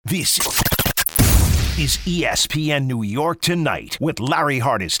This is ESPN New York Tonight with Larry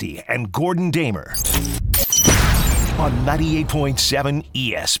Hardesty and Gordon Damer on 98.7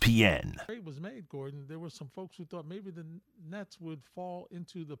 ESPN. Trade was made, Gordon. There were some folks who thought maybe the Nets would fall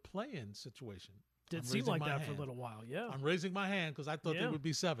into the play-in situation. Did seem like that for a little while, yeah. I'm raising my hand because I thought they would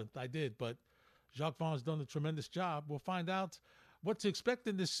be seventh. I did, but Jacques Vaughn's done a tremendous job. We'll find out what to expect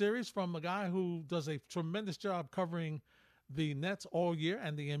in this series from a guy who does a tremendous job covering the Nets all year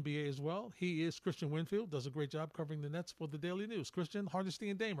and the NBA as well. He is Kristian Winfield, does a great job covering the Nets for the Daily News. Kristian, Hardesty,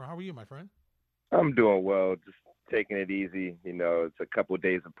 and Damer, how are you, my friend? I'm doing well, just taking it easy. You know, it's a couple of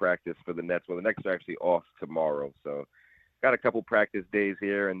days of practice for the Nets. Well, the Nets are actually off tomorrow, so got a couple practice days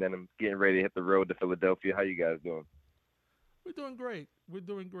here, and then I'm getting ready to hit the road to Philadelphia. How you guys doing? We're doing great. We're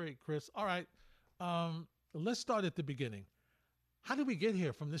doing great, Chris. All right, let's start at the beginning. How did we get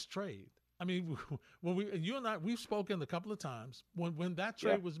here from this trade? I mean, when you and I, we've spoken a couple of times. When that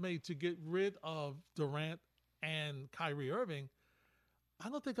trade was made to get rid of Durant and Kyrie Irving, I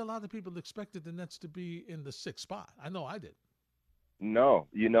don't think a lot of people expected the Nets to be in the sixth spot. I know I did. No,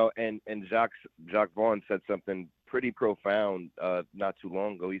 you know, and Jacques Vaughn said something pretty profound not too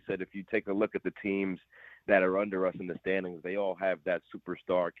long ago. He said if you take a look at the teams that are under us in the standings, they all have that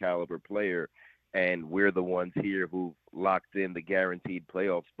superstar caliber player. And we're the ones here who locked in the guaranteed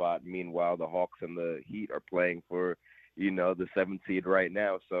playoff spot. Meanwhile, the Hawks and the Heat are playing for, you know, the 7th seed right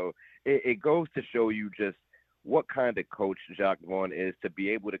now. So it goes to show you just what kind of coach Jacques Vaughn is to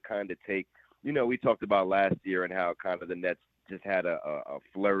be able to kind of take, you know, we talked about last year and how kind of the Nets just had a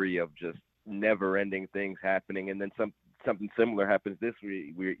flurry of just never-ending things happening. And then something similar happens this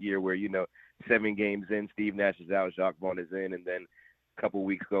year where, you know, 7 games in, Steve Nash is out, Jacques Vaughn is in, and then couple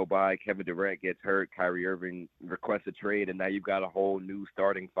weeks go by, Kevin Durant gets hurt, Kyrie Irving requests a trade, and now you've got a whole new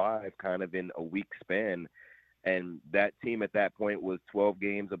starting 5 kind of in a week span. And that team at that point was 12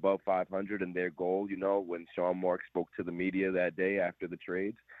 games above 500, and their goal, you know, when Sean Marks spoke to the media that day after the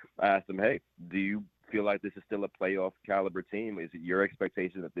trades, I asked him, hey, do you feel like this is still a playoff caliber team? Is it your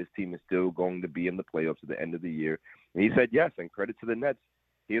expectation that this team is still going to be in the playoffs at the end of the year? And he said yes, and credit to the Nets.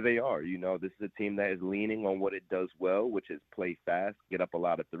 Here they are. You know, this is a team that is leaning on what it does well, which is play fast, get up a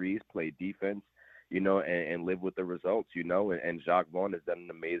lot of threes, play defense, you know, and live with the results, you know. And Jacques Vaughn has done an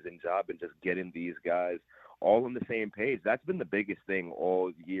amazing job in just getting these guys all on the same page. That's been the biggest thing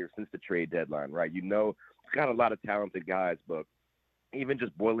all year since the trade deadline, right? You know, it's got a lot of talented guys, but even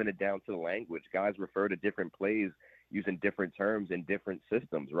just boiling it down to the language, guys refer to different plays using different terms in different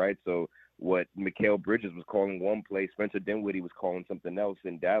systems, right? So what Mikal Bridges was calling one play, Spencer Dinwiddie was calling something else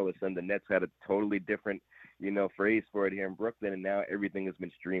in Dallas, and the Nets had a totally different, you know, phrase for it here in Brooklyn, and now everything has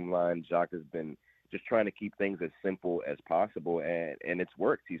been streamlined. Jacques has been just trying to keep things as simple as possible, and it's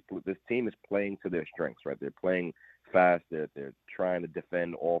worked. This team is playing to their strengths, right? They're playing fast. They're trying to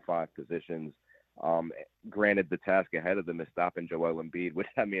defend all 5 positions. Granted, the task ahead of them is stopping Joel Embiid, which,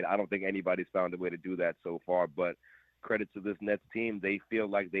 I mean, I don't think anybody's found a way to do that so far, but credit to this Nets team, they feel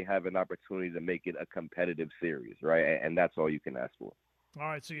like they have an opportunity to make it a competitive series, right? And that's all you can ask for. All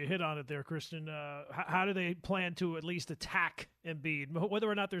right, so you hit on it there, Kristian. How do they plan to at least attack Embiid? Whether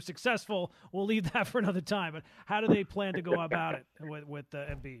or not they're successful, we'll leave that for another time. But how do they plan to go about it with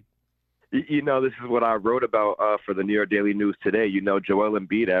Embiid? You know, this is what I wrote about for the New York Daily News today. You know, Joel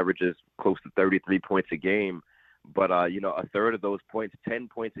Embiid averages close to 33 points a game. But, you know, a third of those points, 10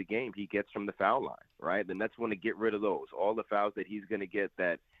 points a game, he gets from the foul line, right? The Nets want to get rid of those. All the fouls that he's going to get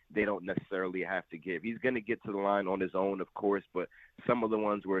that they don't necessarily have to give. He's going to get to the line on his own, of course, but some of the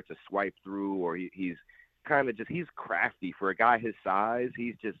ones where it's a swipe through or he's kind of just – he's crafty. For a guy his size,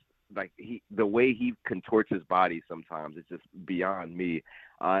 he's just like the way he contorts his body sometimes is just beyond me.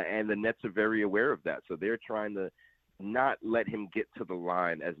 And the Nets are very aware of that. So they're trying to not let him get to the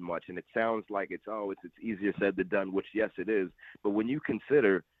line as much. And it sounds like it's easier said than done, which, yes, it is. But when you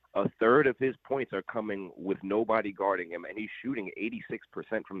consider a third of his points are coming with nobody guarding him, and he's shooting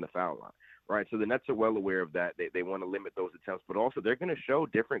 86% from the foul line, right? So the Nets are well aware of that. They want to limit those attempts, but also they're going to show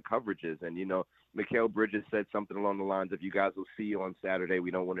different coverages. And, you know, Mikal Bridges said something along the lines of, you guys will see on Saturday. We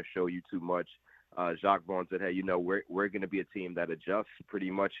don't want to show you too much. Jacques Vaughn said, hey, you know, we're going to be a team that adjusts pretty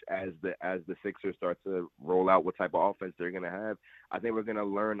much as the Sixers start to roll out what type of offense they're going to have. I think we're going to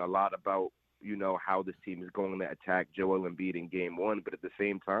learn a lot about, you know, how this team is going to attack Joel Embiid in game 1, but at the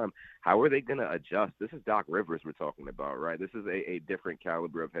same time, how are they going to adjust? This is Doc Rivers we're talking about, right? This is a different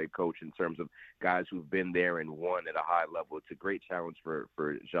caliber of head coach in terms of guys who've been there and won at a high level. It's a great challenge for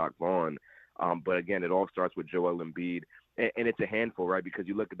Jacques Vaughn. But again, it all starts with Joel Embiid. And it's a handful, right? Because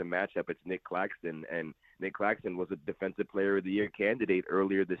you look at the matchup, it's Nick Claxton, and Nick Claxton was a Defensive Player of the Year candidate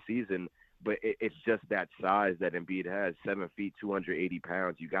earlier this season, but it's just that size that Embiid has, 7 feet, 280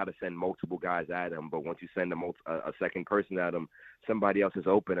 pounds. You got to send multiple guys at him, but once you send a second person at him, somebody else is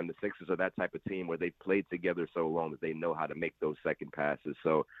open, and the Sixers are that type of team where they've played together so long that they know how to make those second passes.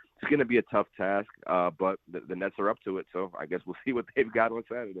 So it's going to be a tough task, but the Nets are up to it, so I guess we'll see what they've got on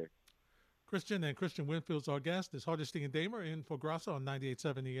Saturday. Kristian and Kristian Winfield's our guest. It's Hardesty and Damer in for Grasso on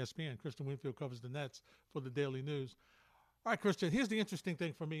 98.7 ESPN. Kristian Winfield covers the Nets for the Daily News. All right, Kristian, here's the interesting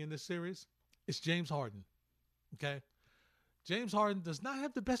thing for me in this series. It's James Harden, okay? James Harden does not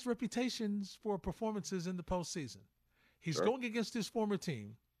have the best reputations for performances in the postseason. He's going against his former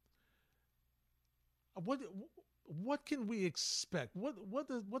team. What can we expect?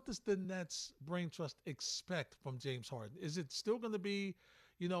 What does the Nets brain trust expect from James Harden? Is it still going to be,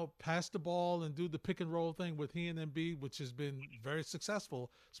 pass the ball and do the pick and roll thing with he and Embiid, which has been very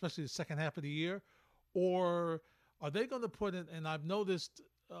successful, especially the second half of the year? Or are they going to put in, and I've noticed,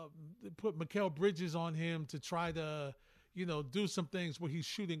 put Mikal Bridges on him to try to, do some things where he's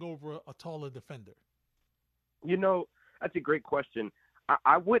shooting over a taller defender? That's a great question.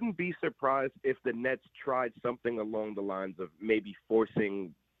 I wouldn't be surprised if the Nets tried something along the lines of maybe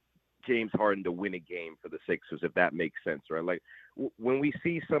forcing James Harden to win a game for the Sixers, if that makes sense, right? Like when we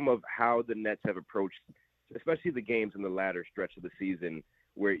see some of how the Nets have approached, especially the games in the latter stretch of the season,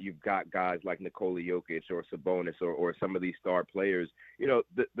 where you've got guys like Nikola Jokic or Sabonis or some of these star players,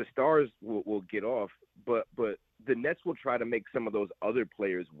 the stars will get off, but the Nets will try to make some of those other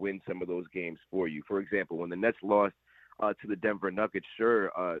players win some of those games for you. For example, when the Nets lost to the Denver Nuggets,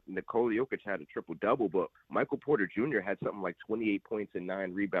 Nikola Jokic had a triple-double, but Michael Porter Jr. had something like 28 points and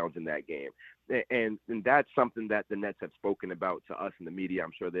 9 rebounds in that game. And that's something that the Nets have spoken about to us in the media.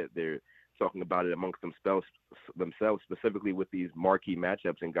 I'm sure that they're talking about it amongst themselves, specifically with these marquee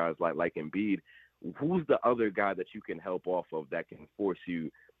matchups and guys like Embiid. Who's the other guy that you can help off of that can force you,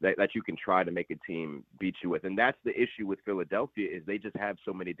 that you can try to make a team beat you with? And that's the issue with Philadelphia, is they just have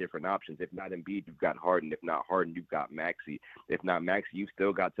so many different options. If not Embiid, you've got Harden. If not Harden, you've got Maxey. If not Maxey, you've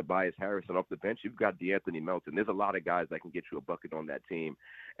still got Tobias Harris. And off the bench, you've got DeAnthony Melton. There's a lot of guys that can get you a bucket on that team.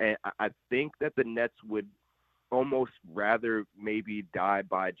 And I think that the Nets would almost rather maybe die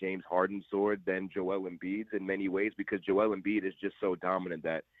by James Harden's sword than Joel Embiid's in many ways, because Joel Embiid is just so dominant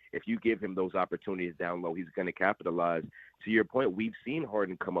that if you give him those opportunities down low, he's going to capitalize. To your point, we've seen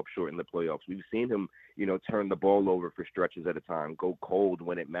Harden come up short in the playoffs. We've seen him, turn the ball over for stretches at a time, go cold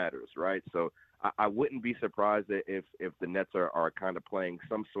when it matters, right? So I wouldn't be surprised if the Nets are kind of playing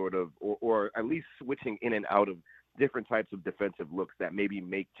some sort of, or at least switching in and out of different types of defensive looks that maybe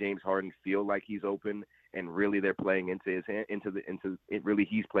make James Harden feel like he's open, and really they're playing into his hand, really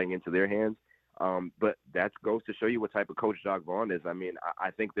he's playing into their hands. But that goes to show you what type of coach Jacques Vaughn is. I mean,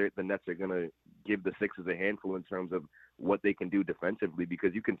 I think the Nets are going to give the Sixers a handful in terms of what they can do defensively,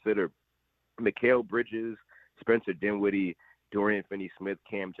 because you consider Mikal Bridges, Spencer Dinwiddie, Dorian Finney-Smith,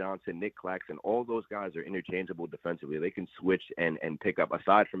 Cam Johnson, Nick Claxton, all those guys are interchangeable defensively. They can switch and pick up,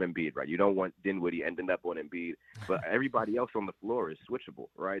 aside from Embiid, right? You don't want Dinwiddie ending up on Embiid, but everybody else on the floor is switchable,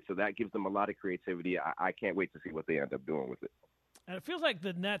 right? So that gives them a lot of creativity. I can't wait to see what they end up doing with it. And it feels like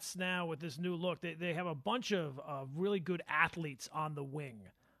the Nets now, with this new look, they have a bunch of really good athletes on the wing.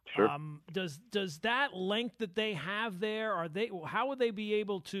 Sure. Does that length that they have there, how would they be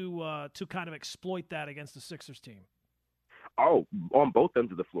able to kind of exploit that against the Sixers team? Oh, on both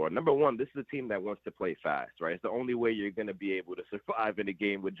ends of the floor. Number one, this is a team that wants to play fast, right? It's the only way you're going to be able to survive in a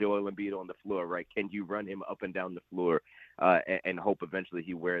game with Joel Embiid on the floor, right? Can you run him up and down the floor and hope eventually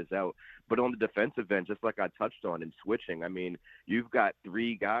he wears out? But on the defensive end, just like I touched on in switching, I mean, you've got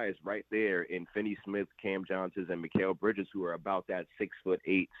three guys right there in Finney-Smith, Cam Johnson, and Mikal Bridges who are about that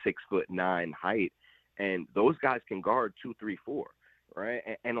 6'8", 6'9" height. And those guys can guard 2, 3, 4, right?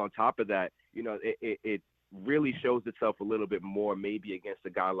 And on top of that, it really shows itself a little bit more maybe against a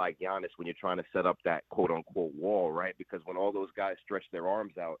guy like Giannis when you're trying to set up that quote-unquote wall, right? Because when all those guys stretch their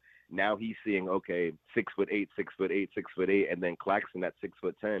arms out, now he's seeing, 6'8", 6'8", 6'8", and then Claxton at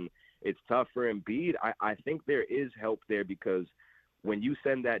 6'10". It's tough for Embiid. I think there is help there, because when you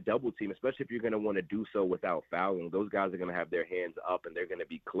send that double team, especially if you're going to want to do so without fouling, those guys are going to have their hands up and they're going to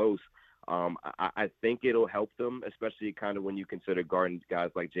be close. I think it'll help them, especially kind of when you consider guarding guys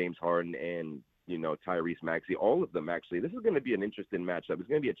like James Harden and Tyrese Maxey, all of them actually. This is going to be an interesting matchup. It's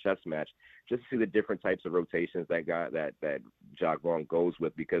going to be a chess match just to see the different types of rotations that Jacques Vaughn goes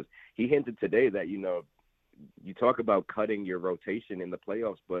with, because he hinted today that, you talk about cutting your rotation in the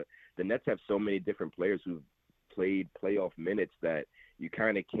playoffs, but the Nets have so many different players who've played playoff minutes that you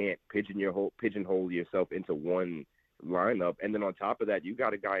kind of can't pigeonhole yourself into one lineup. And then on top of that, you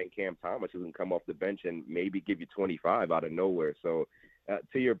got a guy in Cam Thomas who can come off the bench and maybe give you 25 out of nowhere. So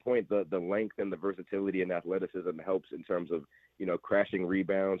To your point, the length and the versatility and athleticism helps in terms of, crashing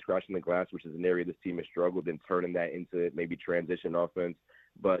rebounds, crashing the glass, which is an area this team has struggled in, turning that into maybe transition offense.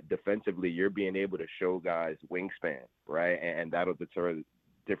 But defensively, you're being able to show guys wingspan, right? And that'll deter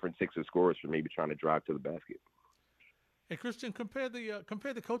different Sixers scorers from maybe trying to drive to the basket. Hey, Kristian, compare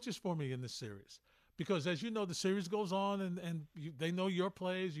the coaches for me in this series. Because as you know, the series goes on, and they know your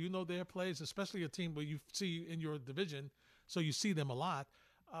plays, you know their plays, especially a team where you see in your division, so you see them a lot.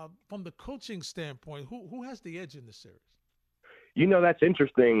 From the coaching standpoint, who has the edge in this series? That's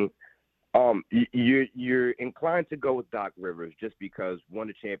interesting. You're inclined to go with Doc Rivers just because won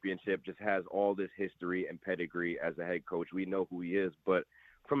a championship, just has all this history and pedigree as a head coach. We know who he is, but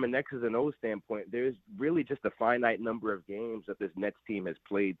from an X's and O's standpoint, there's really just a finite number of games that this Nets team has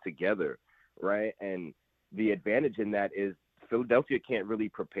played together, right? And the advantage in that is Philadelphia can't really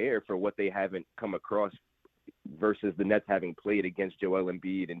prepare for what they haven't come across versus the Nets having played against Joel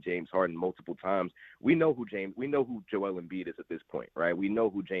Embiid and James Harden multiple times. We know who Joel Embiid is at this point, right? We know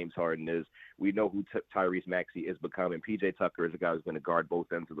who James Harden is. We know who Tyrese Maxey is becoming. PJ Tucker is a guy who's going to guard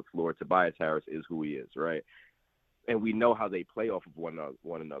both ends of the floor. Tobias Harris is who he is, right? And we know how they play off of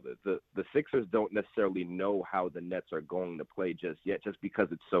one another. The Sixers don't necessarily know how the Nets are going to play just yet, just because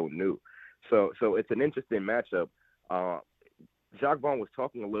it's so new. So it's an interesting matchup. Jacques Vaughn was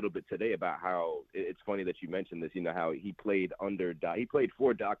talking a little bit today about how it's funny that you mentioned this, how he played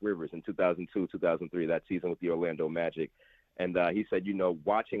for Doc Rivers in 2002, 2003, that season with the Orlando Magic. And he said,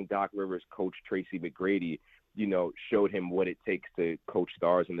 watching Doc Rivers coach Tracy McGrady, showed him what it takes to coach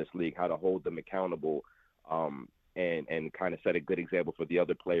stars in this league, how to hold them accountable, and kind of set a good example for the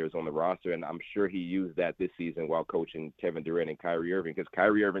other players on the roster. And I'm sure he used that this season while coaching Kevin Durant and Kyrie Irving, because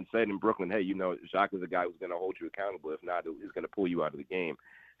Kyrie Irving said in Brooklyn, hey, Jacques is a guy who's going to hold you accountable. If not, he's going to pull you out of the game.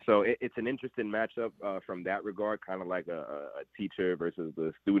 So it's an interesting matchup from that regard, kind of like a teacher versus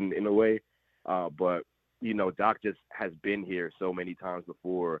the student in a way. But, Doc just has been here so many times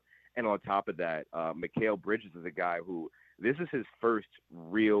before. And on top of that, Mikal Bridges is a guy who this is his first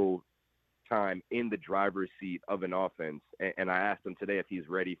real time in the driver's seat of an offense, and I asked him today if he's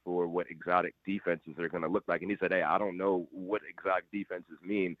ready for what exotic defenses are going to look like, and he said, hey, I don't know what exotic defenses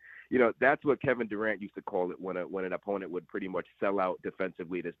mean. That's what Kevin Durant used to call it when an opponent would pretty much sell out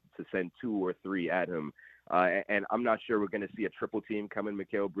defensively to send 2 or 3 at him, and I'm not sure we're going to see a triple team coming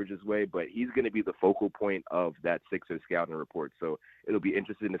Mikal Bridges' way, but he's going to be the focal point of that Sixers scouting report, so it'll be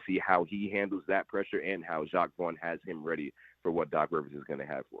interesting to see how he handles that pressure and how Jacques Vaughn has him ready for what Doc Rivers is going to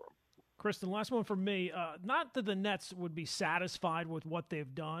have for him. Kristian, last one from me. Not that the Nets would be satisfied with what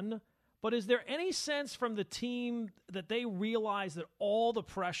they've done, but is there any sense from the team that they realize that all the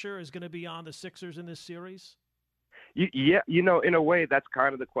pressure is going to be on the Sixers in this series? Yeah, in a way, that's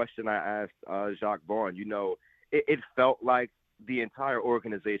kind of the question I asked Jacques Vaughn. It felt like the entire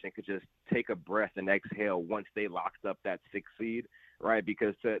organization could just take a breath and exhale once they locked up that 6th seed, right?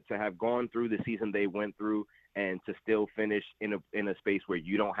 Because to have gone through the season they went through and to still finish in a space where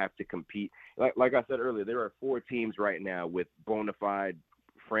you don't have to compete. Like I said earlier, there are 4 teams right now with bona fide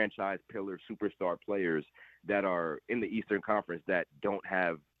franchise pillar superstar players that are in the Eastern Conference that don't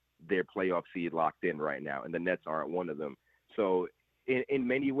have their playoff seed locked in right now, and the Nets aren't one of them. So in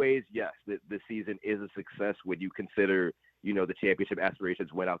many ways, yes, the season is a success when you consider, the championship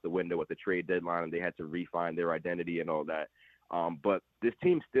aspirations went out the window at the trade deadline and they had to refine their identity and all that. But this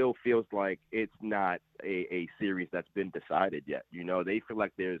team still feels like it's not a series that's been decided yet. They feel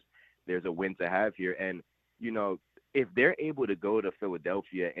like there's a win to have here. And, if they're able to go to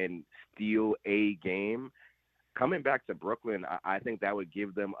Philadelphia and steal a game, coming back to Brooklyn, I think that would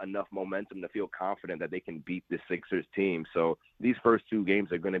give them enough momentum to feel confident that they can beat the Sixers team. So these first 2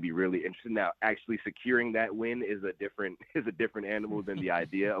 games are going to be really interesting. Now, actually securing that win is a different animal than the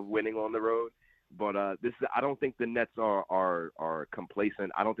idea of winning on the road. But I don't think the Nets are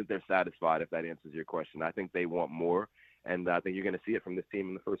complacent. I don't think they're satisfied, if that answers your question. I think they want more, and I think you're going to see it from this team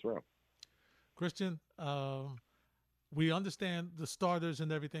in the first round. Kristian, we understand the starters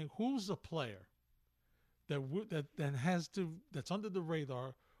and everything. Who's a player that's under the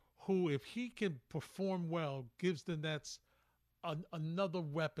radar, who, if he can perform well, gives the Nets another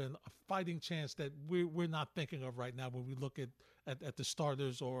weapon, a fighting chance that we're not thinking of right now when we look at the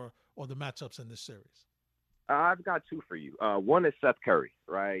starters or the matchups in this series? I've got 2 for you. One is Seth Curry,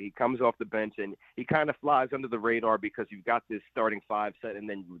 right? He comes off the bench and he kind of flies under the radar because you've got this starting 5 set, and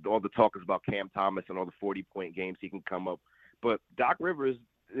then all the talk is about Cam Thomas and all the 40-point games he can come up. But Doc Rivers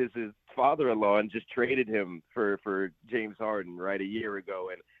is his father-in-law and just traded him for James Harden, right, a year ago.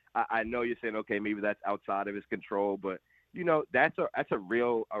 And I know you're saying, okay, maybe that's outside of his control, but that's a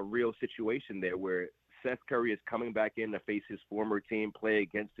real situation there where Seth Curry is coming back in to face his former team, play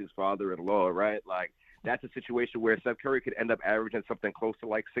against his father-in-law, right? Like, that's a situation where Seth Curry could end up averaging something close to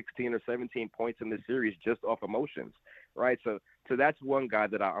like 16 or 17 points in this series just off emotions, right? So that's one guy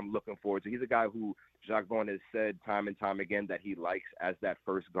that I'm looking forward to. He's a guy who Jacques Vaughn has said time and time again that he likes as that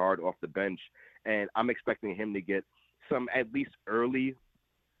first guard off the bench, and I'm expecting him to get some at least early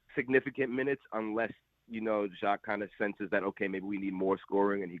significant minutes unless, Jacques kind of senses that, okay, maybe we need more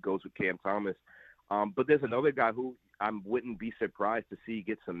scoring, and he goes with Cam Thomas. But there's another guy who I wouldn't be surprised to see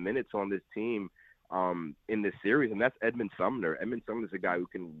get some minutes on this team in this series, and that's Edmund Sumner. Edmund Sumner is a guy who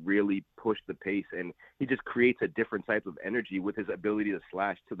can really push the pace, and he just creates a different type of energy with his ability to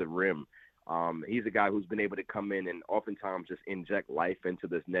slash to the rim. He's a guy who's been able to come in and oftentimes just inject life into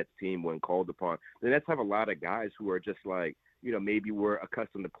this Nets team when called upon. The Nets have a lot of guys who are just like, maybe we're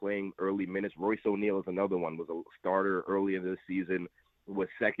accustomed to playing early minutes. Royce O'Neal is another one, was a starter early in the season, was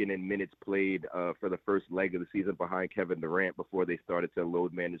second in minutes played for the first leg of the season behind Kevin Durant before they started to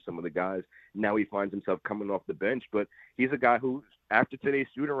load manage some of the guys. Now he finds himself coming off the bench, but he's a guy who, after today's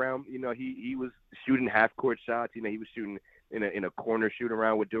shoot-around, he was shooting half-court shots. He was shooting in a corner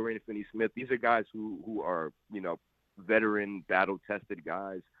shoot-around with Dorian Finney-Smith. These are guys who are, veteran, battle-tested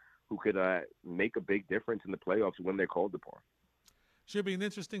guys who could make a big difference in the playoffs when they're called upon. Should be an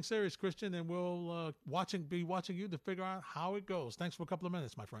interesting series, Kristian, and we'll be watching you to figure out how it goes. Thanks for a couple of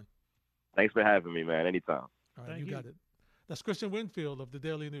minutes, my friend. Thanks for having me, man. Anytime. All right, you got it. That's Kristian Winfield of the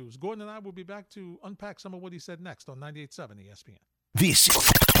Daily News. Gordon and I will be back to unpack some of what he said next on 98.7 ESPN. This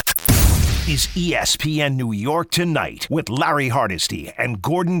is ESPN New York Tonight with Larry Hardesty and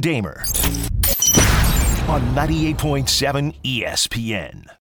Gordon Damer on 98.7 ESPN.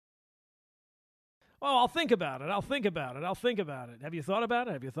 Well, I'll think about it. Have you thought about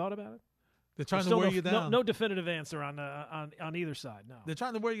it? They're trying to wear you down. No definitive answer on either side. No, they're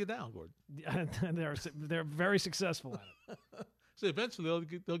trying to wear you down, Gordon. they're very successful at it. So eventually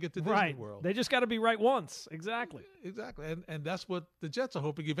they'll get to Disney right. World. They just got to be right once. Exactly. And that's what the Jets are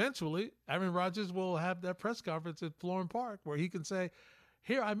hoping. Eventually, Aaron Rodgers will have that press conference at Florham Park where he can say,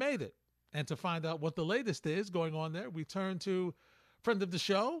 "Here, I made it." And to find out what the latest is going on there, we turn to friend of the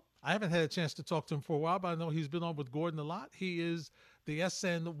show. I haven't had a chance to talk to him for a while, but I know he's been on with Gordon a lot. He is the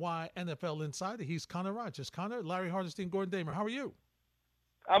SNY NFL insider. He's Connor Rodgers. Connor, Larry Hardesty, and Gordon Damer. How are you?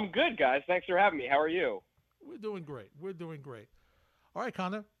 I'm good, guys. Thanks for having me. How are you? We're doing great. All right,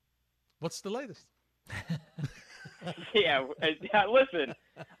 Connor, what's the latest? Yeah, listen,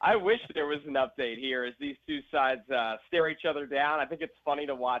 I wish there was an update here as these two sides stare each other down. I think it's funny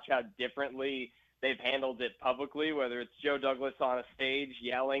to watch how differently they've handled it publicly, whether it's Joe Douglas on a stage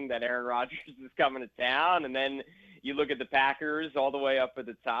yelling that Aaron Rodgers is coming to town, and then you look at the Packers all the way up at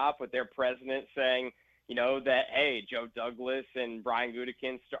the top with their president saying, that, hey, Joe Douglas and Brian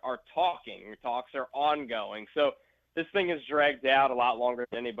Gutekunst are talking. Talks are ongoing. So this thing has dragged out a lot longer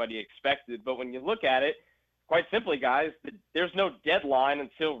than anybody expected. But when you look at it, quite simply, guys, there's no deadline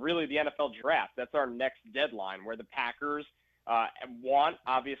until really the NFL draft. That's our next deadline, where the Packers want,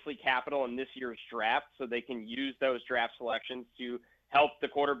 obviously, capital in this year's draft so they can use those draft selections to help the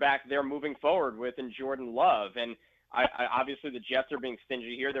quarterback they're moving forward with in Jordan Love. And obviously the Jets are being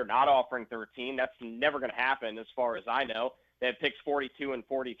stingy here. They're not offering 13. That's never going to happen as far as I know. They have picks 42 and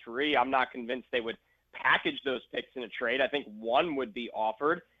 43. I'm not convinced they would package those picks in a trade. I think one would be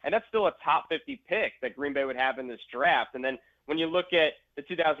offered, and that's still a top 50 pick that Green Bay would have in this draft. And then when you look at the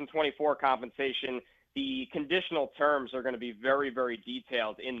 2024 compensation, the conditional terms are going to be very, very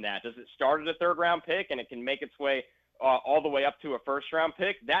detailed in that. Does it start at a third-round pick and it can make its way all the way up to a first-round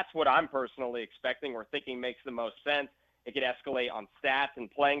pick? That's what I'm personally expecting or thinking makes the most sense. It could escalate on stats and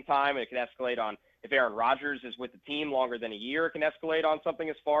playing time. It could escalate on if Aaron Rodgers is with the team longer than a year. It can escalate on something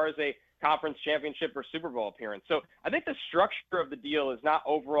as far as a conference championship or Super Bowl appearance. So I think the structure of the deal is not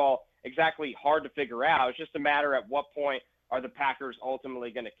overall exactly hard to figure out. It's just a matter at what point are the Packers ultimately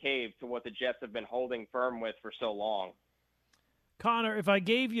going to cave to what the Jets have been holding firm with for so long. Connor, if I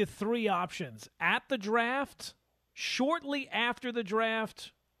gave you three options, at the draft, shortly after the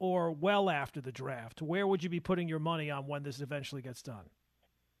draft, or well after the draft, where would you be putting your money on when this eventually gets done?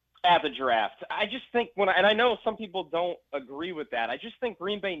 At the draft. I just think and I know some people don't agree with that, I just think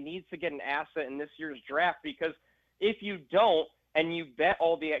Green Bay needs to get an asset in this year's draft, because if you don't, and you bet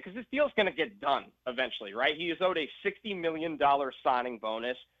all because this deal's going to get done eventually, right? He is owed a $60 million signing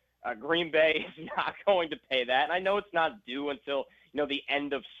bonus. Green Bay is not going to pay that. And I know it's not due until, the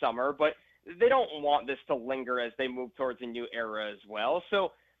end of summer, but they don't want this to linger as they move towards a new era as well.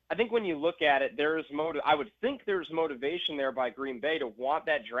 So I think when you look at it, I would think there's motivation there by Green Bay to want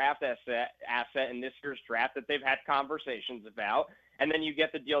that draft asset in this year's draft that they've had conversations about, and then you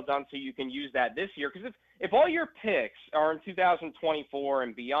get the deal done so you can use that this year. Because if all your picks are in 2024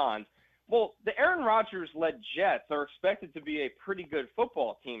 and beyond, well, the Aaron Rodgers-led Jets are expected to be a pretty good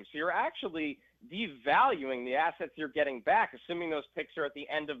football team. So you're actually devaluing the assets you're getting back, assuming those picks are at the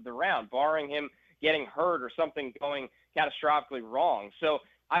end of the round, barring him getting hurt or something going catastrophically wrong. So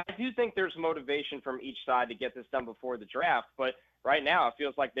I do think there's motivation from each side to get this done before the draft. But right now it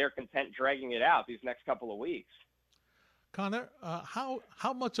feels like they're content dragging it out these next couple of weeks. Connor, how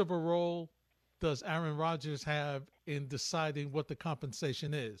much of a role does Aaron Rodgers have in deciding what the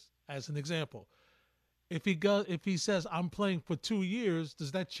compensation is? As an example, if he says I'm playing for 2 years,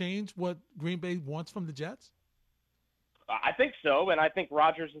 does that change what Green Bay wants from the Jets? I think so, and I think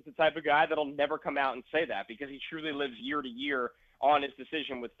Rodgers is the type of guy that'll never come out and say that because he truly lives year to year on his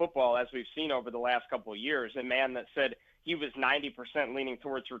decision with football, as we've seen over the last couple of years. A man that said he was 90% leaning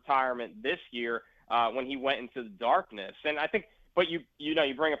towards retirement this year when he went into the darkness. And I think, but you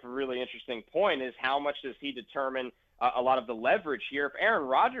bring up a really interesting point, is how much does he determine a lot of the leverage here? If Aaron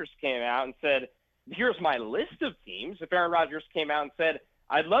Rodgers came out and said, here's my list of teams, if Aaron Rodgers came out and said,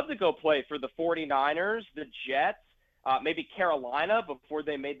 I'd love to go play for the 49ers, the Jets, maybe Carolina before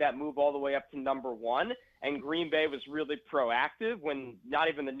they made that move all the way up to number 1, and Green Bay was really proactive when not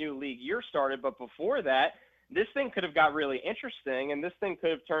even the new league year started, but before that, this thing could have got really interesting, and this thing could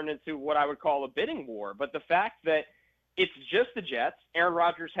have turned into what I would call a bidding war. But the fact that it's just the Jets, Aaron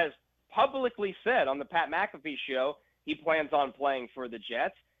Rodgers has publicly said on the Pat McAfee show he plans on playing for the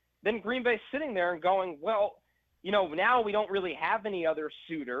Jets, then Green Bay's sitting there and going, well, now we don't really have any other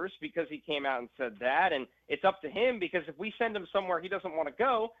suitors because he came out and said that, and it's up to him because if we send him somewhere he doesn't want to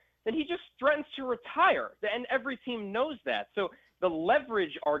go, then he just threatens to retire, and every team knows that. So the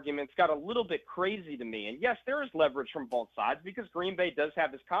leverage argument's got a little bit crazy to me, and yes, there is leverage from both sides because Green Bay does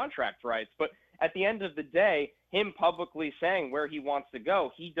have his contract rights, but at the end of the day, him publicly saying where he wants to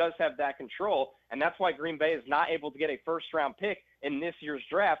go, he does have that control, and that's why Green Bay is not able to get a first-round pick in this year's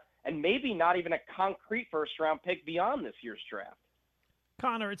draft, and maybe not even a concrete first-round pick beyond this year's draft.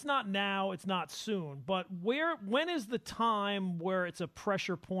 Connor, it's not now, it's not soon, but when is the time where it's a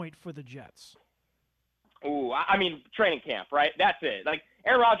pressure point for the Jets? Ooh, I mean, training camp, right? That's it. Like,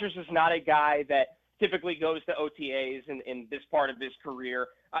 Aaron Rodgers is not a guy that typically goes to OTAs in this part of his career.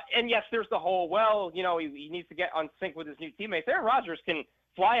 And yes, there's the whole, he needs to get on sync with his new teammates. Aaron Rodgers can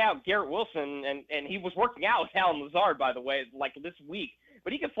fly out Garrett Wilson, and he was working out with Alan Lazard, by the way, like this week.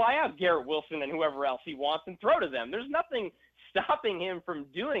 But he can fly out Garrett Wilson and whoever else he wants and throw to them. There's nothing stopping him from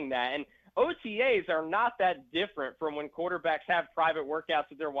doing that. And OTAs are not that different from when quarterbacks have private workouts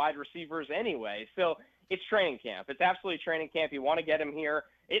with their wide receivers anyway. So it's training camp. It's absolutely training camp. You want to get him here.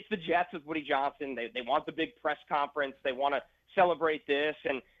 It's the Jets with Woody Johnson. They want the big press conference. They want to celebrate this.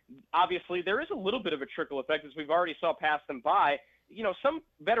 And obviously there is a little bit of a trickle effect, as we've already saw pass them by. Some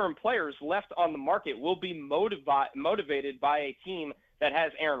veteran players left on the market will be motivated by a team that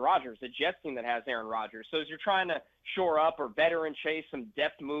has Aaron Rodgers, the Jets team that has Aaron Rodgers. So as you're trying to shore up or veteran chase some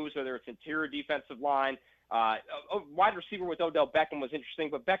depth moves, whether it's interior defensive line, a wide receiver with Odell Beckham was interesting,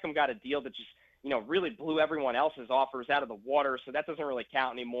 but Beckham got a deal that just, really blew everyone else's offers out of the water. So that doesn't really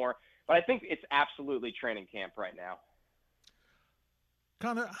count anymore. But I think it's absolutely training camp right now.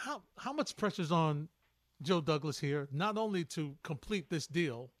 Connor, how much pressure's on Joe Douglas here, not only to complete this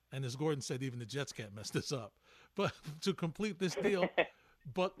deal, and as Gordon said, even the Jets can't mess this up, but to complete this deal,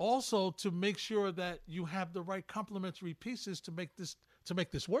 but also to make sure that you have the right complementary pieces to make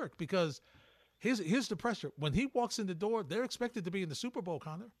this work. Because here's the pressure: when he walks in the door, they're expected to be in the Super Bowl,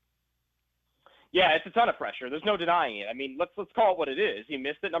 Connor. Yeah, it's a ton of pressure. There's no denying it. I mean, let's call it what it is. He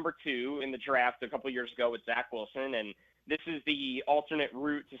missed at number 2 in the draft a couple of years ago with Zach Wilson, and this is the alternate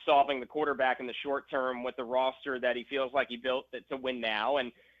route to solving the quarterback in the short term with the roster that he feels like he built to win now.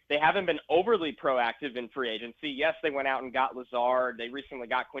 And they haven't been overly proactive in free agency. Yes, they went out and got Lazard. They recently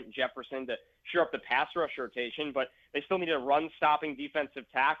got Quentin Jefferson to shore up the pass rush rotation, but they still need a run-stopping defensive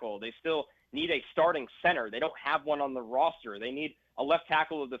tackle. They still need a starting center. They don't have one on the roster. They need a left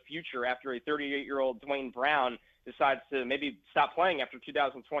tackle of the future after a 38-year-old Dwayne Brown decides to maybe stop playing after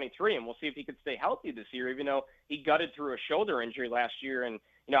 2023, and we'll see if he could stay healthy this year, even though he gutted through a shoulder injury last year and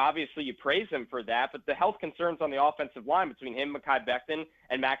obviously you praise him for that, but the health concerns on the offensive line between him, Mekhi Becton,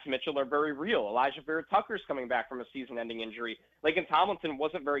 and Max Mitchell are very real. Elijah Vera-Tucker's coming back from a season-ending injury. Laken Tomlinson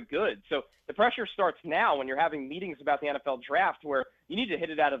wasn't very good. So the pressure starts now when you're having meetings about the NFL draft where you need to hit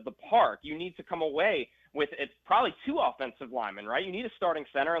it out of the park. You need to come away with it's probably 2 offensive linemen, right? You need a starting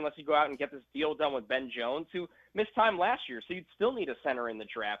center unless you go out and get this deal done with Ben Jones, who missed time last year. So you'd still need a center in the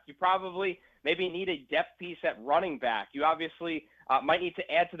draft. You probably maybe need a depth piece at running back. You obviously might need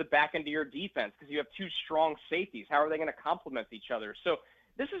to add to the back end of your defense because you have 2 strong safeties. How are they going to complement each other? So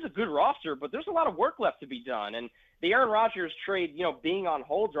this is a good roster, but there's a lot of work left to be done. And the Aaron Rodgers trade, being on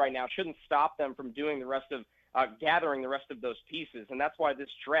hold right now shouldn't stop them from doing the rest of gathering the rest of those pieces. And that's why this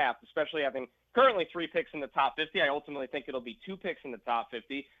draft, especially having currently 3 picks in the top 50, I ultimately think it'll be 2 picks in the top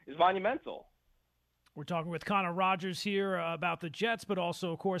 50, is monumental. We're talking with Connor Rodgers here about the Jets, but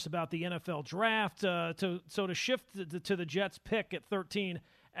also, of course, about the NFL draft. To shift to the Jets pick at 13,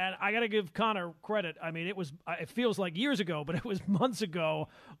 and I got to give Connor credit. I mean, it feels like years ago, but it was months ago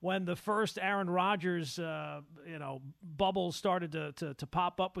when the first Aaron Rodgers, bubble started to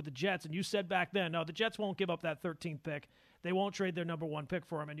pop up with the Jets, and you said back then, no, the Jets won't give up that 13th pick. They won't trade their number 1 pick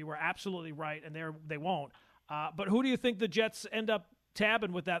for him, and you were absolutely right, and they won't. But who do you think the Jets end up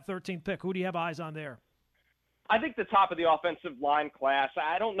tabbing with that 13th pick? Who do you have eyes on there? I think the top of the offensive line class,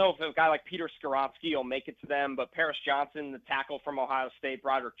 I don't know if a guy like Peter Skoronski will make it to them, but Paris Johnson, the tackle from Ohio State,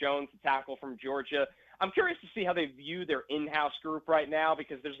 Broderick Jones, the tackle from Georgia. I'm curious to see how they view their in-house group right now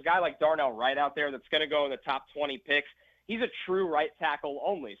because there's a guy like Darnell Wright out there that's going to go in the top 20 picks. He's a true right tackle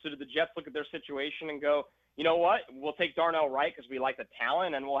only. So do the Jets look at their situation and go, you know what, we'll take Darnell Wright because we like the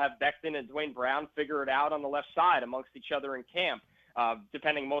talent, and we'll have Becton and Dwayne Brown figure it out on the left side amongst each other in camp,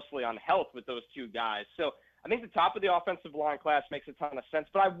 depending mostly on health with those 2 guys. So I think the top of the offensive line class makes a ton of sense,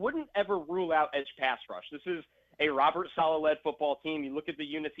 but I wouldn't ever rule out edge pass rush. This is a Robert Saleh-led football team. You look at the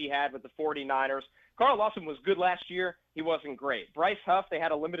units he had with the 49ers. Carl Lawson was good last year. He wasn't great. Bryce Huff, they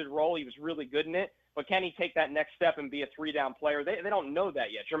had a limited role. He was really good in it, but can he take that next step and be a 3-down player? They don't know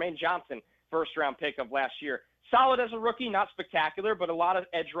that yet. Jermaine Johnson, first-round pick of last year. Solid as a rookie, not spectacular, but a lot of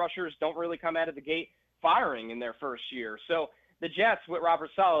edge rushers don't really come out of the gate firing in their first year. So the Jets with Robert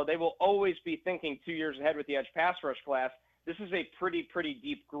Saleh, they will always be thinking 2 years ahead with the edge pass rush class. This is a pretty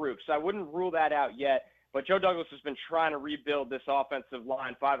deep group, so I wouldn't rule that out yet. But Joe Douglas has been trying to rebuild this offensive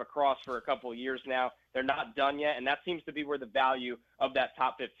line 5 across for a couple of years now. They're not done yet, and that seems to be where the value of that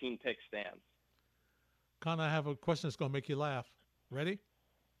top 15 pick stands. Connor, I have a question that's going to make you laugh. Ready?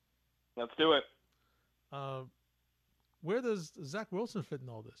 Let's do it. Where does Zach Wilson fit in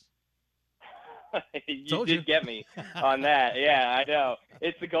all this? You did get me on that. Yeah, I know.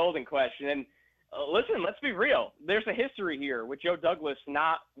 It's the golden question. And listen, let's be real. There's a history here with Joe Douglas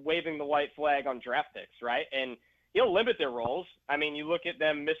not waving the white flag on draft picks, right? And he'll limit their roles. I mean, you look at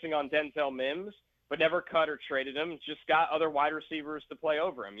them missing on Denzel Mims, but never cut or traded him, just got other wide receivers to play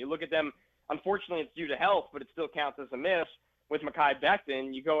over him. You look at them, unfortunately, it's due to health, but it still counts as a miss. With Mekhi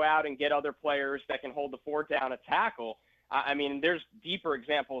Becton, you go out and get other players that can hold the 4 down at tackle. I mean, there's deeper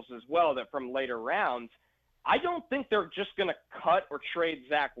examples as well that from later rounds. I don't think they're just going to cut or trade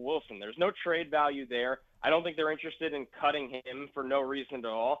Zach Wilson. There's no trade value there. I don't think they're interested in cutting him for no reason at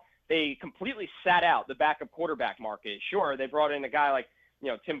all. They completely sat out the backup quarterback market. Sure, they brought in a guy like,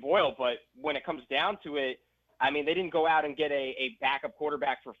 Tim Boyle, but when it comes down to it, I mean, they didn't go out and get a backup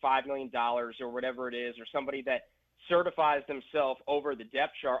quarterback for $5 million or whatever it is, or somebody that certifies themselves over the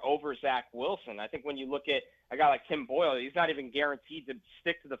depth chart over Zach Wilson. I think when you look at a guy like Tim Boyle, he's not even guaranteed to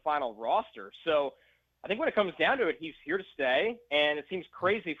stick to the final roster. So I think when it comes down to it, he's here to stay. And it seems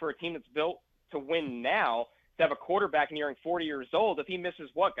crazy for a team that's built to win now to have a quarterback nearing 40 years old. If he misses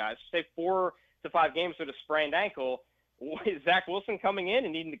what, guys? Say 4 to 5 games with a sprained ankle. Is Zach Wilson coming in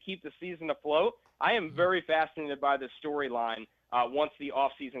and needing to keep the season afloat? I am very fascinated by this storyline once the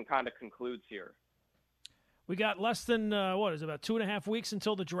offseason kind of concludes here. We got less than, about 2.5 weeks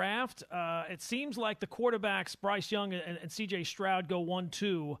until the draft. It seems like the quarterbacks, Bryce Young and C.J. Stroud, go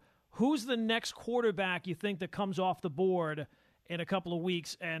 1-2. Who's the next quarterback you think that comes off the board in a couple of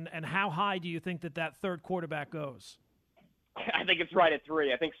weeks, and how high do you think that third quarterback goes? I think it's right at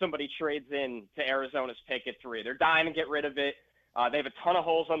 3. I think somebody trades in to Arizona's pick at 3. They're dying to get rid of it. They have a ton of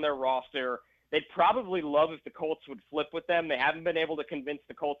holes on their roster. They'd probably love if the Colts would flip with them. They haven't been able to convince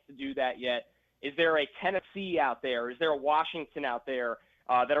the Colts to do that yet. Is there a Tennessee out there? Is there a Washington out there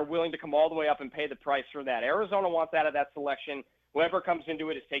that are willing to come all the way up and pay the price for that? Arizona wants out of that selection. Whoever comes into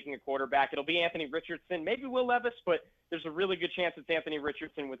it is taking a quarterback. It'll be Anthony Richardson, maybe Will Levis, but there's a really good chance it's Anthony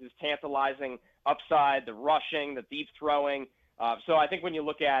Richardson with his tantalizing upside, the rushing, the deep throwing. So I think when you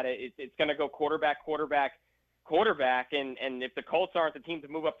look at it, it's going to go quarterback, quarterback. And if the Colts aren't the team to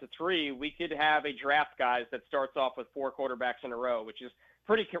move up to 3, we could have a draft, guys, that starts off with 4 quarterbacks in a row, which is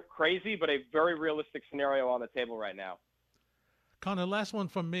pretty crazy, but a very realistic scenario on the table right now. Connor, last one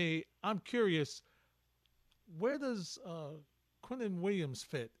from me. I'm curious, where does Quinnen Williams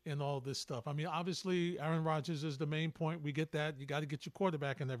fit in all this stuff? I mean, obviously, Aaron Rodgers is the main point. We get that. You got to get your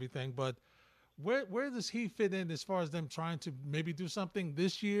quarterback and everything. But where does he fit in as far as them trying to maybe do something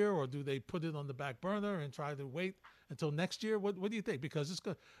this year, or do they put it on the back burner and try to wait until next year? What do you think? Because it's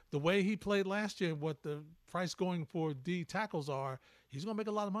good. The way he played last year, what the price going for D tackles are, he's going to make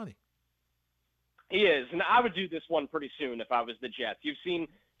a lot of money. He is, and I would do this one pretty soon if I was the Jets. You've seen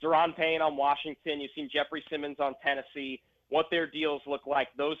Deron Payne on Washington. You've seen Jeffrey Simmons on Tennessee. What their deals look like,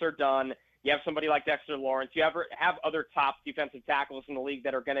 those are done. You have somebody like Dexter Lawrence. You have other top defensive tackles in the league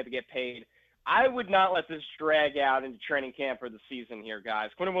that are going to get paid. I would not let this drag out into training camp for the season here, guys.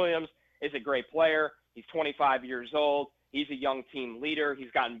 Quinnen Williams is a great player. He's 25 years old. He's a young team leader.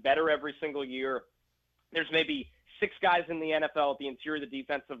 He's gotten better every single year. There's maybe 6 guys in the NFL at the interior of the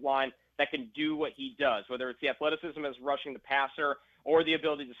defensive line that can do what he does, whether it's the athleticism as rushing the passer or the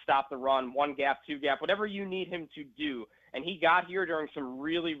ability to stop the run, 1 gap, 2 gap, whatever you need him to do. And he got here during some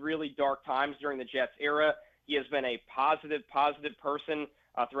really, really dark times during the Jets era. He has been a positive person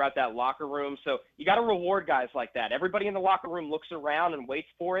throughout that locker room. So you got to reward guys like that. Everybody in the locker room looks around and waits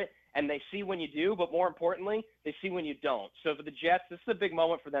for it, and they see when you do, but more importantly, they see when you don't. So for the Jets, this is a big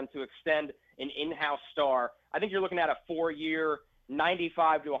moment for them to extend an in-house star. I think you're looking at a 4-year,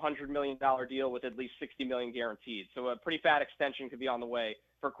 $95 to $100 million deal with at least $60 million guaranteed. So a pretty fat extension could be on the way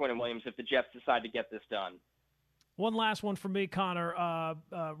for Quinnen Williams if the Jets decide to get this done. One last one for me, Connor.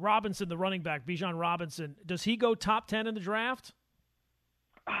 Robinson, the running back, Bijan Robinson, does he go top 10 in the draft?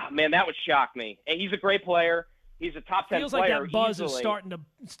 Man, that would shock me. He's a great player. He's a top 10 Feels player. Feels like that buzz easily. Is starting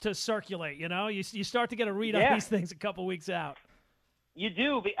to circulate, you know? You start to get a read on these things a couple weeks out. You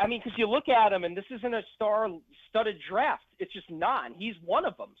do. I mean, because you look at him, and this isn't a star-studded draft. It's just not. And he's one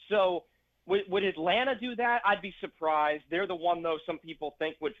of them. So would Atlanta do that? I'd be surprised. They're the one, though, some people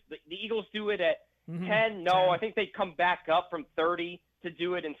think would. The Eagles do it at 10. No, 10. I think they'd come back up from 30 to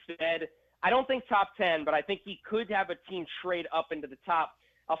do it instead. I don't think top 10, but I think he could have a team trade up into the top,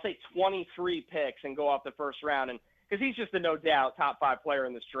 I'll say 23 picks and go off the first round. And because he's just a no-doubt top 5 player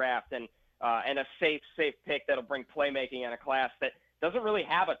in this draft and a safe pick that'll bring playmaking in a class that doesn't really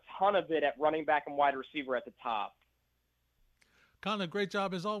have a ton of it at running back and wide receiver at the top. Connor, great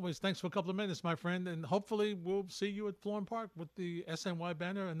job as always. Thanks for a couple of minutes, my friend. And hopefully we'll see you at Florham Park with the SNY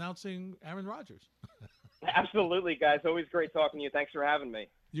banner announcing Aaron Rodgers. Absolutely, guys. Always great talking to you. Thanks for having me.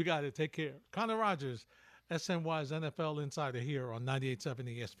 You got it. Take care. Connor Rodgers, SNY's NFL Insider here on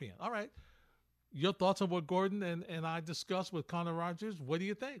 98.7 ESPN. All right. Your thoughts on what Gordon and I discussed with Connor Rodgers. What do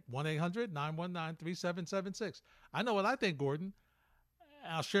you think? 1-800-919-3776. I know what I think, Gordon.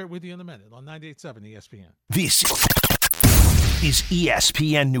 I'll share it with you in a minute on 98.7 ESPN. This is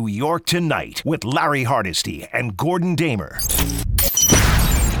ESPN New York Tonight with Larry Hardesty and Gordon Damer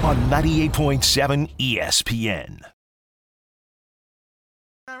on 98.7 ESPN.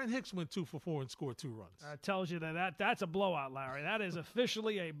 Aaron Hicks went 2 for 4 and scored 2 runs. That tells you that's a blowout, Larry. That is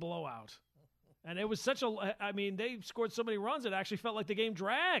officially a blowout. And it was they scored so many runs it actually felt like the game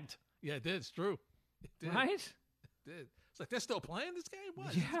dragged. Yeah, it did. It's true. It did. Right? It did. It's like they're still playing this game?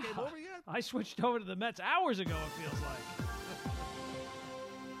 What? Yeah. Is this game over yet? I switched over to the Mets hours ago, it feels like.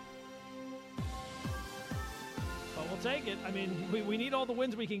 But we'll take it. I mean, we need all the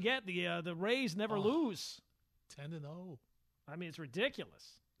wins we can get. The Rays never lose. 10-0. I mean, it's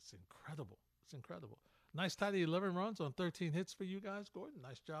ridiculous. It's incredible. It's incredible. Nice tidy 11 runs on 13 hits for you guys, Gordon.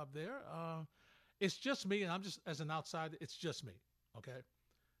 Nice job there. It's just me, and I'm just, as an outsider, it's just me, okay?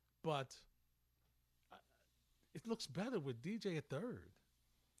 But it looks better with DJ at third.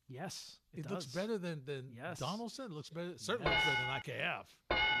 Yes, it looks better than yes. Donaldson. It looks better. Certainly looks better than IKF.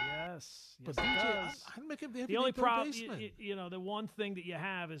 Yes, but DJ, I make him the only problem. The one thing that you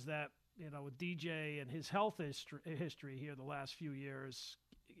have is that with DJ and his health history here the last few years,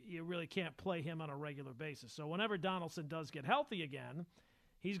 you really can't play him on a regular basis. So whenever Donaldson does get healthy again,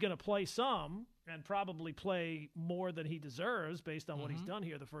 he's going to play some and probably play more than he deserves based on what he's done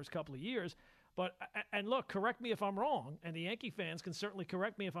here the first couple of years. But, and look, correct me if I'm wrong, and the Yankee fans can certainly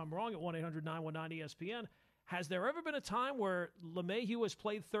correct me if I'm wrong at 1-800-919-ESPN. Has there ever been a time where LeMahieu has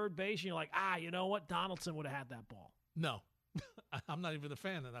played third base and you're like, you know what, Donaldson would have had that ball? No. I'm not even a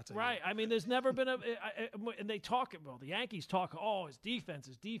fan of that. Right. I mean, there's never been and they talk, the Yankees talk, his defense.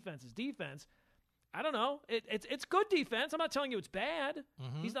 I don't know. It's good defense. I'm not telling you it's bad.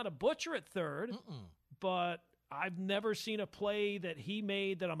 He's not a butcher at third, but I've never seen a play that he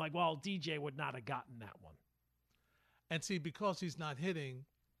made that I'm like, well, DJ would not have gotten that one. And see, because he's not hitting,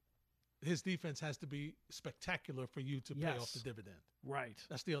 his defense has to be spectacular for you to pay off the dividend. Right.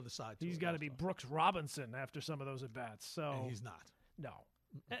 That's the other side. He's got to be Brooks Robinson after some of those at-bats. So And he's not. No.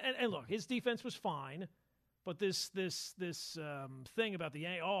 And look, his defense was fine, but this thing about the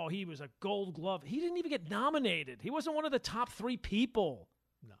Yankees, he was a Gold Glove. He didn't even get nominated. He wasn't one of the top 3 people.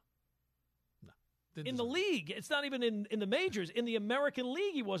 No. In the league. It's not even in the majors. In the American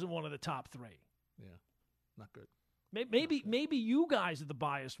League, he wasn't one of the top 3. Yeah, not good. Maybe you guys are the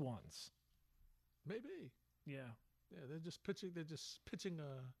biased ones. Maybe. Yeah. Yeah, they're just pitching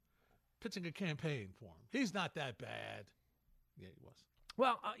a campaign for him. He's not that bad. Yeah, he was.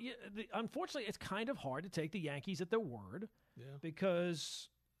 Well, unfortunately, it's kind of hard to take the Yankees at their word. Yeah. Because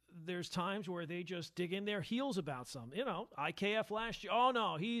there's times where they just dig in their heels about something. You know, IKF last year. Oh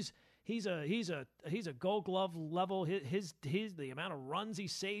no, he's a Gold Glove level. His the amount of runs he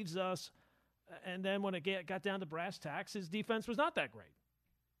saves us. And then when it got down to brass tacks, his defense was not that great.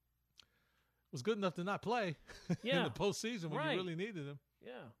 Was good enough to not play in the postseason when you really needed him.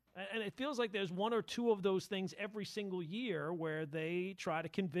 Yeah. And it feels like there's 1 or 2 of those things every single year where they try to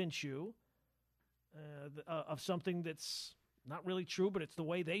convince you of something that's not really true, but it's the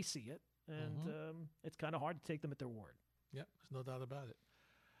way they see it. And it's kind of hard to take them at their word. Yep, there's no doubt about it.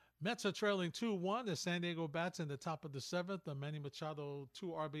 Mets are trailing 2-1 as San Diego bats in the top of the 7th. A Manny Machado 2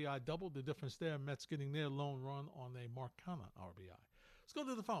 RBI double. The difference there, Mets getting their lone run on a Marcana RBI. Let's go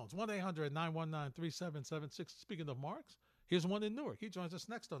to the phones. 1-800-919-3776. Speaking of Marks, here's one in Newark. He joins us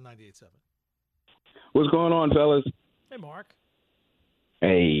next on 98.7. What's going on, fellas? Hey, Mark.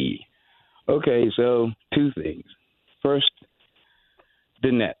 Hey. Okay, so 2 things. First,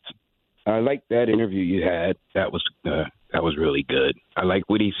 the Nets. I like that interview you had. That was really good. I like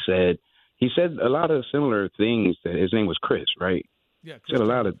what he said. He said a lot of similar things. His name was Chris, right? Yeah, Chris said a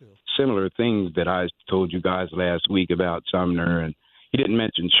lot of similar things that I told you guys last week about Sumner, and he didn't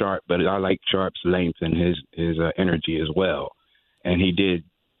mention Sharp, but I like Sharp's length and his energy as well. And he did.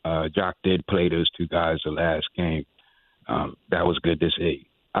 Jock did play those 2 guys the last game. That was good to see.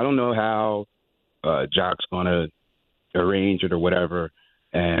 I don't know how Jock's going to arrange it or whatever.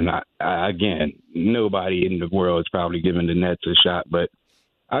 And again, nobody in the world is probably giving the Nets a shot, but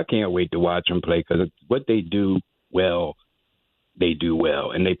I can't wait to watch them play because what they do well,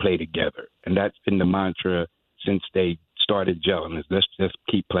 and they play together. And that's been the mantra since they started gelling is let's just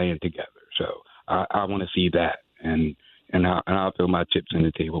keep playing together. So I want to see that, and I'll throw my chips in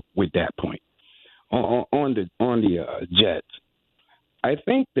the table with that point. On the Jets, I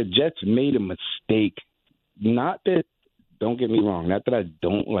think the Jets made a mistake. Not that. Don't get me wrong. Not that I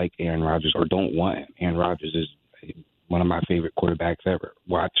don't like Aaron Rodgers or don't want him. Aaron Rodgers is one of my favorite quarterbacks ever.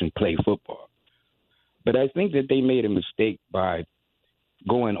 Watch him play football. But I think that they made a mistake by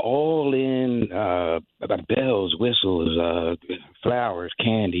going all in about bells, whistles, flowers,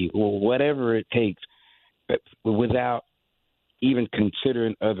 candy, or whatever it takes without even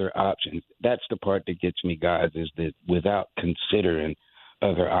considering other options. That's the part that gets me, guys, is that without considering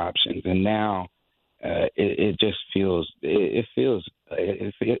other options. And now it just it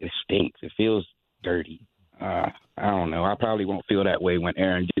stinks. It feels dirty. I don't know. I probably won't feel that way when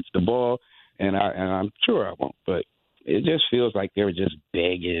Aaron gets the ball, and I'm sure I won't. But it just feels like they're just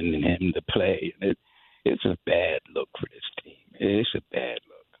begging him to play. It's a bad look for this team. It's a bad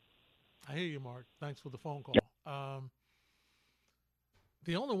look. I hear you, Mark. Thanks for the phone call.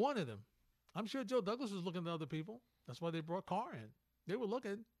 The owner wanted him. I'm sure Joe Douglas was looking at other people. That's why they brought Carr in. They were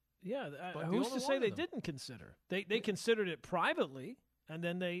looking. Yeah, who's to say they didn't consider? They considered it privately, and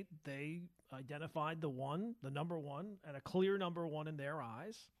then they identified the number 1, and a clear number 1 in their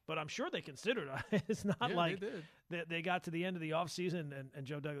eyes. But I'm sure they considered it. It's not like they got to the end of the offseason and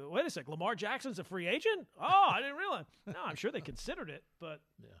Joe Douglas, wait a sec, Lamar Jackson's a free agent? Oh, I didn't realize. No, I'm sure they considered it, but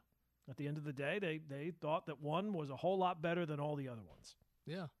at the end of the day, they thought that one was a whole lot better than all the other ones.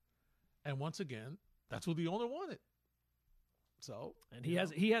 Yeah, and once again, that's what the owner wanted. So, and he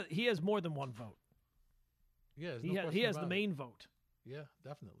has more than one vote. Yeah, he has the main vote. Yeah,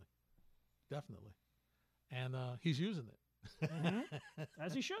 definitely, and he's using it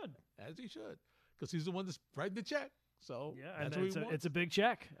as he should, because he's the one that's writing the check. So yeah, and it's a big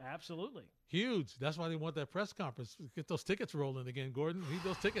check, absolutely huge. That's why they want that press conference. Get those tickets rolling again, Gordon. Need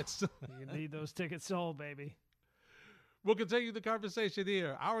those tickets. You need those tickets sold, baby. We'll continue the conversation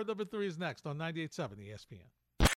here. Hour number 3 is next on 98.7 ESPN.